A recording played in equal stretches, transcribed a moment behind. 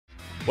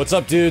What's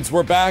up, dudes?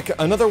 We're back.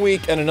 Another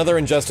week and another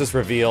Injustice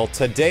reveal.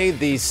 Today,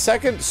 the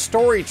second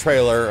story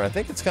trailer, I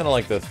think it's kind of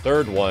like the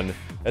third one,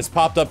 has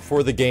popped up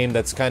for the game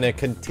that's kind of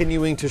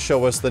continuing to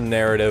show us the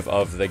narrative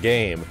of the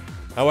game.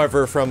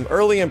 However, from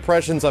early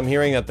impressions, I'm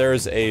hearing that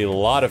there's a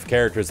lot of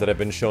characters that have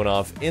been shown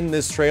off in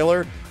this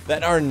trailer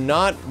that are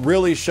not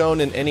really shown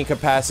in any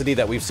capacity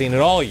that we've seen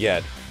at all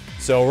yet.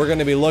 So we're going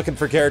to be looking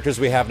for characters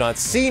we have not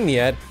seen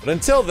yet, but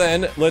until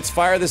then, let's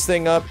fire this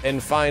thing up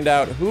and find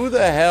out who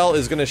the hell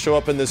is going to show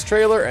up in this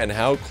trailer and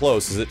how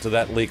close is it to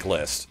that leak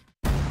list.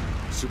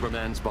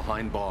 Superman's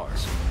behind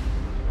bars.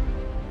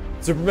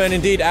 Superman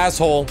indeed,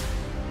 asshole.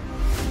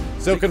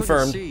 Still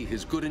confirmed. See,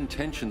 his good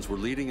intentions were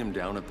leading him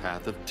down a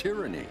path of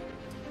tyranny.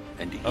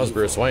 And that was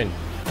Bruce Wayne.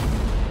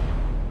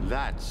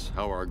 That's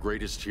how our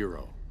greatest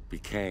hero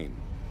became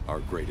our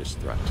greatest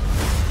threat.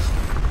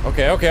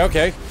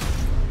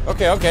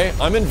 Okay,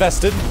 I'm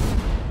invested.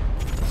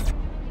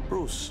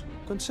 Bruce,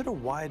 consider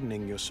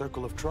widening your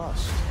circle of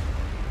trust.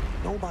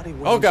 Nobody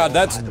wins. Oh god,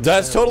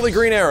 that's totally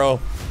Green Arrow.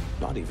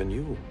 Not even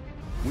you.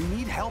 We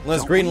need help.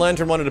 Unless Green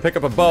Lantern wanted to pick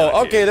up a bow.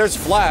 Okay, there's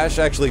Flash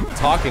actually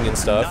talking and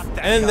stuff.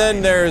 And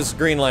then there's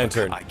Green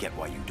Lantern. I get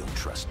why you don't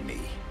trust me,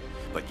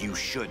 but you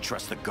should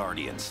trust the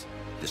Guardians.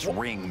 This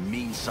ring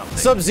means something.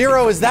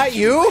 Sub-Zero, is that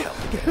you?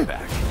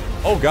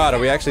 Oh god, are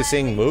we actually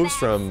seeing moves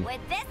from... I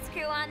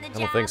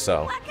don't think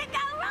so.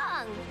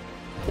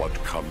 What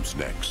comes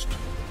next?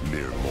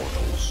 Mere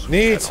mortals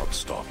Neat. cannot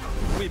stop.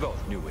 We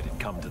both knew it'd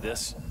come to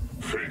this.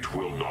 Fate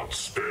will not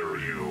spare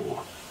you.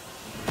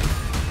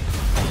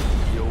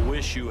 You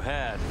wish you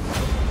had.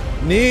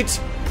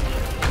 Neat.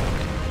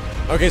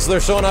 Okay, so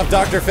they're showing off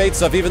Dr. Fate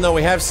stuff, even though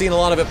we have seen a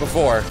lot of it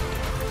before.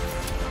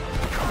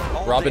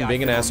 Robin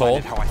being an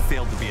asshole. How I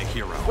failed to be a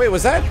hero. Wait,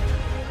 was that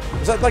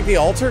like the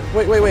alter?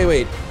 Wait.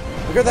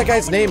 Look what that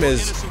guy's name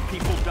is.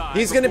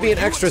 He's gonna be an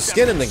extra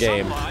skin in the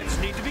game.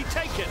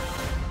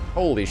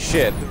 Holy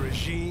shit. The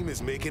regime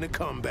is making a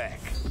comeback.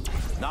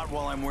 Not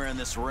while I'm wearing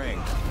this ring.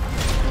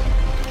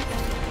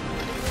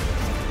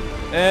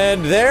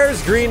 And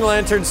there's Green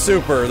Lantern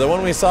Super, the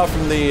one we saw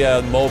from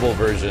the mobile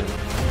version.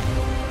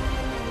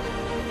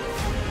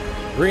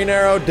 Green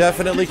Arrow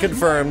definitely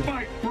confirmed.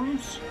 Fight,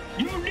 Bruce.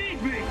 You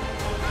need me.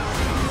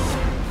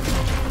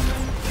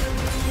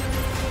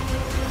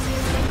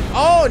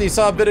 Oh, and you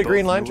saw a bit of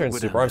Green Lantern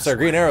Super. I'm sorry,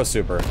 Green Arrow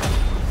Super.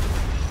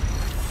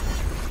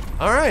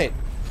 All right.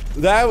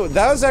 That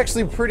was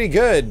actually pretty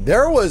good.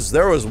 There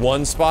was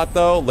one spot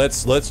though.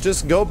 Let's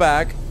just go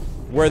back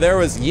where there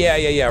was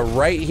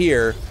right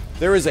here.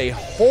 There is a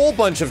whole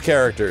bunch of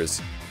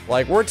characters.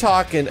 Like we're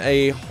talking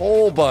a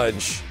whole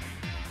bunch.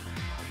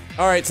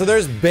 All right, so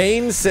there's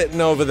Bane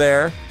sitting over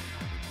there,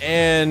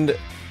 and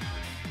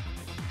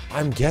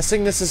I'm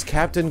guessing this is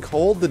Captain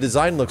Cold. The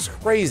design looks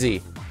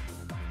crazy.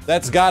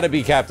 That's got to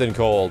be Captain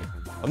Cold.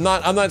 I'm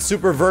not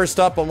super versed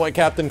up on what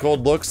Captain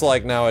Cold looks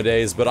like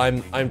nowadays, but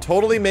I'm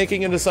totally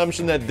making an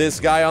assumption that this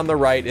guy on the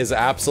right is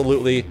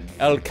absolutely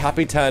El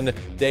Capitan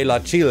de la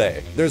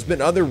Chile. There's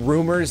been other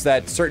rumors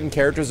that certain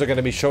characters are going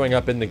to be showing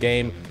up in the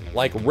game,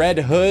 like Red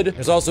Hood.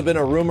 There's also been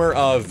a rumor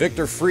of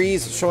Victor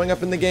Freeze showing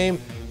up in the game.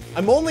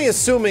 I'm only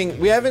assuming,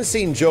 we haven't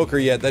seen Joker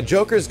yet, that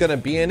Joker is going to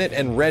be in it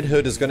and Red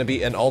Hood is going to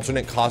be an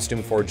alternate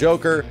costume for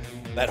Joker.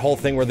 That whole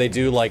thing where they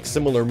do like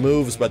similar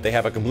moves, but they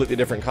have a completely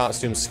different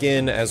costume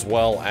skin as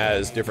well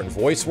as different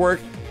voice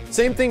work.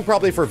 Same thing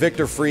probably for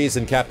Victor Freeze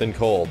and Captain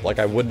Cold. Like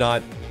I would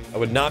not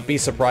be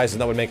surprised,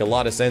 and that would make a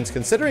lot of sense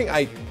considering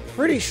I'm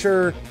pretty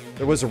sure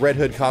there was a Red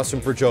Hood costume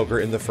for Joker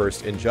in the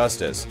first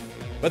Injustice.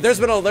 But there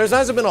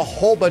hasn't been a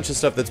whole bunch of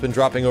stuff that's been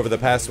dropping over the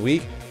past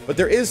week, but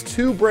there is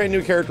 2 brand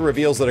new character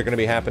reveals that are going to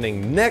be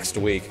happening next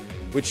week,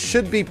 which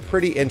should be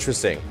pretty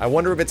interesting. I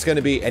wonder if it's going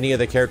to be any of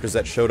the characters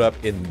that showed up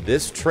in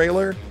this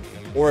trailer,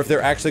 or if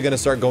they're actually going to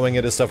start going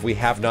into stuff we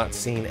have not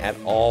seen at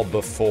all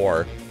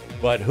before.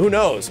 But who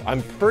knows?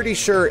 I'm pretty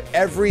sure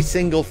every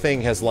single thing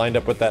has lined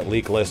up with that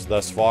leak list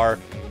thus far,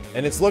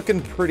 and it's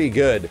looking pretty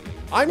good.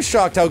 I'm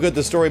shocked how good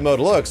the story mode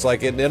looks.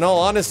 Like, in all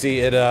honesty,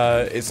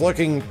 it's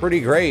looking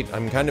pretty great.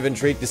 I'm kind of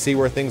intrigued to see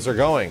where things are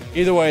going.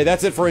 Either way,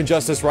 that's it for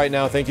Injustice right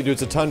now. Thank you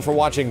dudes a ton for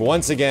watching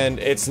once again.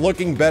 It's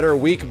looking better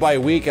week by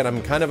week, and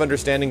I'm kind of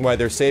understanding why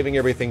they're saving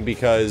everything,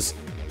 because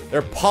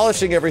they're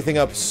polishing everything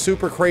up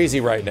super crazy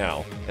right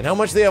now. And how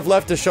much they have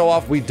left to show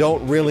off, we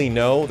don't really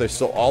know. There's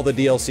still all the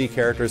DLC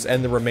characters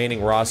and the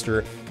remaining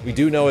roster. We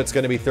do know it's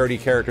going to be 30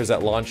 characters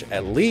at launch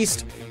at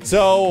least.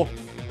 So,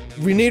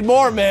 we need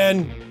more,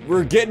 man.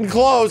 We're getting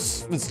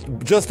close. It's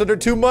just under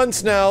 2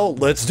 months now.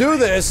 Let's do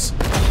this.